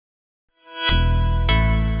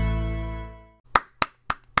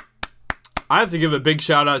I have to give a big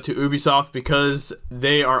shout out to Ubisoft because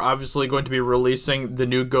they are obviously going to be releasing the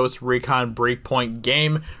new Ghost Recon Breakpoint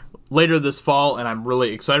game later this fall, and I'm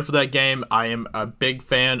really excited for that game. I am a big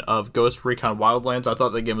fan of Ghost Recon Wildlands. I thought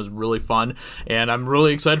that game was really fun, and I'm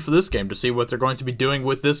really excited for this game to see what they're going to be doing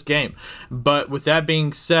with this game. But with that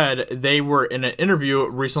being said, they were in an interview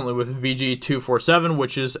recently with VG247,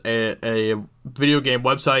 which is a video game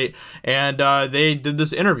website, and they did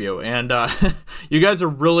this interview, and you guys are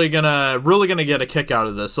really gonna get a kick out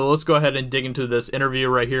of this. So let's go ahead and dig into this interview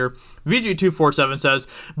right here. VG247 says,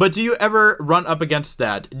 "But do you ever run up against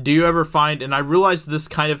that? Do you ever find, and I realize this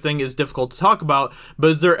kind of thing is difficult to talk about,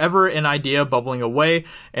 but is there ever an idea bubbling away,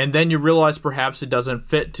 and then you realize perhaps it doesn't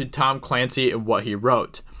fit to Tom Clancy and what he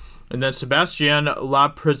wrote?" And then Sebastian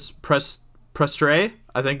Prestre,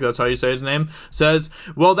 I think that's how you say his name, says,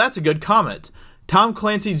 "Well, that's a good comment. Tom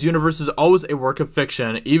Clancy's universe is always a work of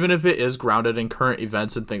fiction, even if it is grounded in current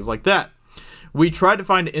events and things like that. We try to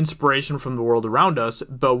find inspiration from the world around us,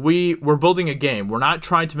 but we're building a game. We're not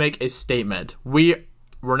trying to make a statement. We're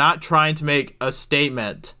not trying to make a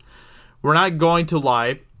statement. We're not going to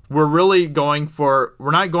lie. We're not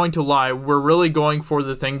going to lie. We're really going for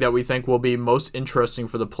the thing that we think will be most interesting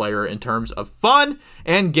for the player in terms of fun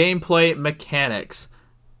and gameplay mechanics.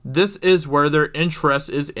 This is where their interest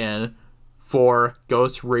is in for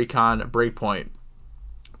Ghost Recon Breakpoint.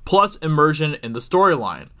 Plus immersion in the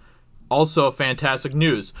storyline. Also fantastic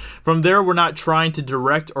news. From there, we're not trying to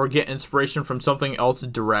direct or get inspiration from something else to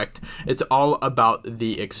direct. It's all about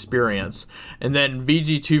the experience." And then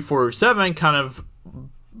VG247 kind of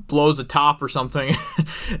blows a top or something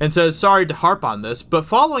and says, "Sorry to harp on this, but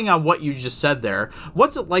following on what you just said there,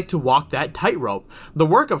 what's it like to walk that tightrope? The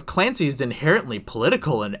work of Clancy is inherently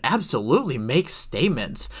political and absolutely makes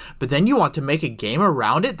statements, but then you want to make a game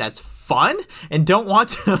around it that's fun and don't want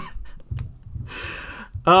to..."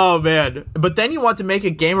 Oh man, but then you want to make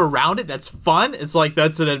a game around it that's fun? It's like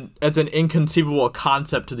that's an inconceivable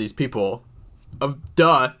concept to these people.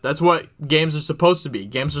 Duh, that's what games are supposed to be.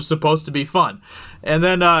 Games are supposed to be fun. And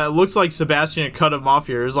then it looks like Sebastian cut him off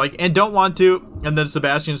here. He's like, "And don't want to." And then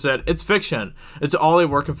Sebastian said, "It's fiction. It's all a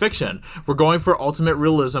work of fiction. We're going for ultimate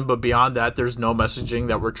realism, but beyond that, there's no messaging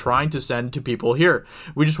that we're trying to send to people here.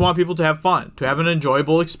 We just want people to have fun, to have an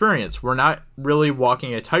enjoyable experience. We're not really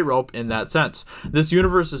walking a tightrope in that sense. This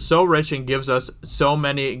universe is so rich and gives us so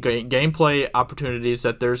many gameplay opportunities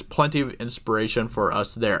that there's plenty of inspiration for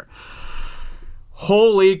us there."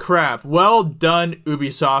 Holy crap. Well done,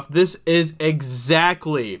 Ubisoft. This is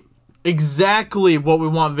exactly what we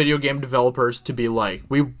want video game developers to be like.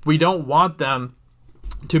 We don't want them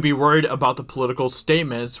to be worried about the political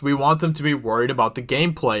statements. We want them to be worried about the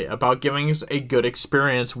gameplay, about giving us a good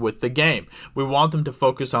experience with the game. We want them to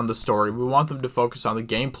focus on the story. We want them to focus on the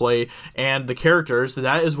gameplay and the characters.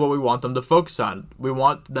 That is what we want them to focus on. We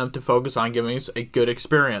want them to focus on giving us a good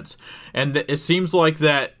experience. And it seems like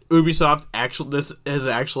that Ubisoft this has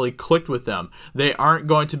actually clicked with them. They aren't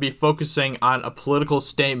going to be focusing on a political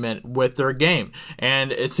statement with their game.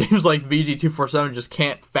 And it seems like VG247 just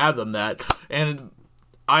can't fathom that. And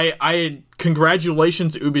I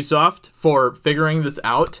congratulations Ubisoft for figuring this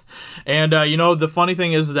out. And you know, the funny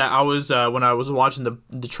thing is that I was when I was watching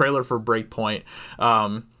the trailer for Breakpoint,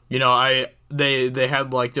 you know, they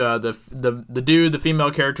had like the dude, the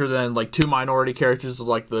female character, then like two minority characters,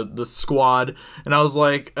 like the squad, and I was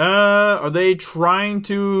like, are they trying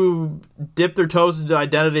to dip their toes into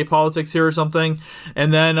identity politics here or something?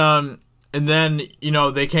 And then, you know,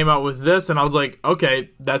 they came out with this, and I was like,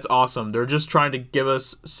 okay, that's awesome. They're just trying to give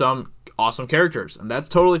us some awesome characters, and that's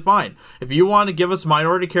totally fine. If you want to give us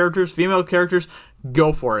minority characters, female characters,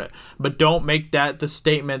 go for it. But don't make that the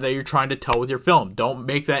statement that you're trying to tell with your film. Don't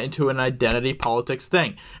make that into an identity politics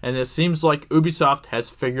thing. And it seems like Ubisoft has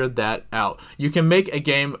figured that out. You can make a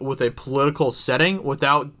game with a political setting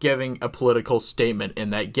without giving a political statement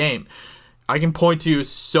in that game. I can point to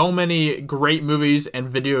so many great movies and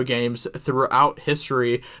video games throughout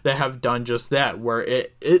history that have done just that, where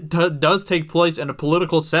it does take place in a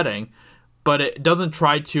political setting, but it doesn't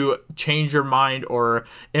try to change your mind or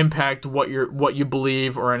impact what you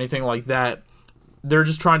believe or anything like that. They're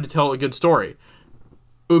just trying to tell a good story.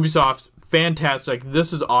 Ubisoft, fantastic.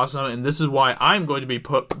 This is awesome, and this is why I'm going to be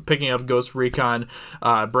picking up Ghost Recon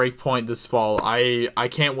Breakpoint this fall. I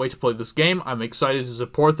can't wait to play this game. I'm excited to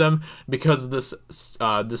support them because of this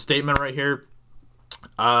statement right here.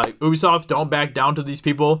 Ubisoft, don't back down to these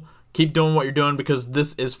people. Keep doing what you're doing because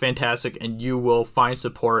this is fantastic and you will find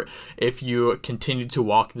support if you continue to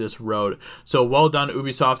walk this road. So well done,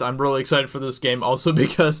 Ubisoft. I'm really excited for this game also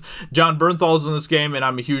because Jon Bernthal's in this game and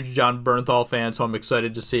I'm a huge Jon Bernthal fan, so I'm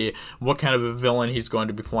excited to see what kind of a villain he's going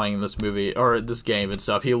to be playing in this movie or this game and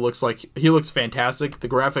stuff. He looks fantastic. The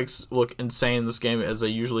graphics look insane in this game as they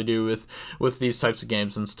usually do with these types of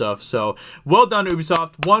games and stuff. So well done,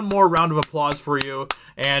 Ubisoft. One more round of applause for you.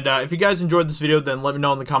 And if you guys enjoyed this video, then let me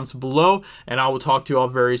know in the comments below, and I will talk to you all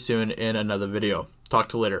very soon in another video. Talk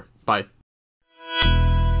to you later. Bye.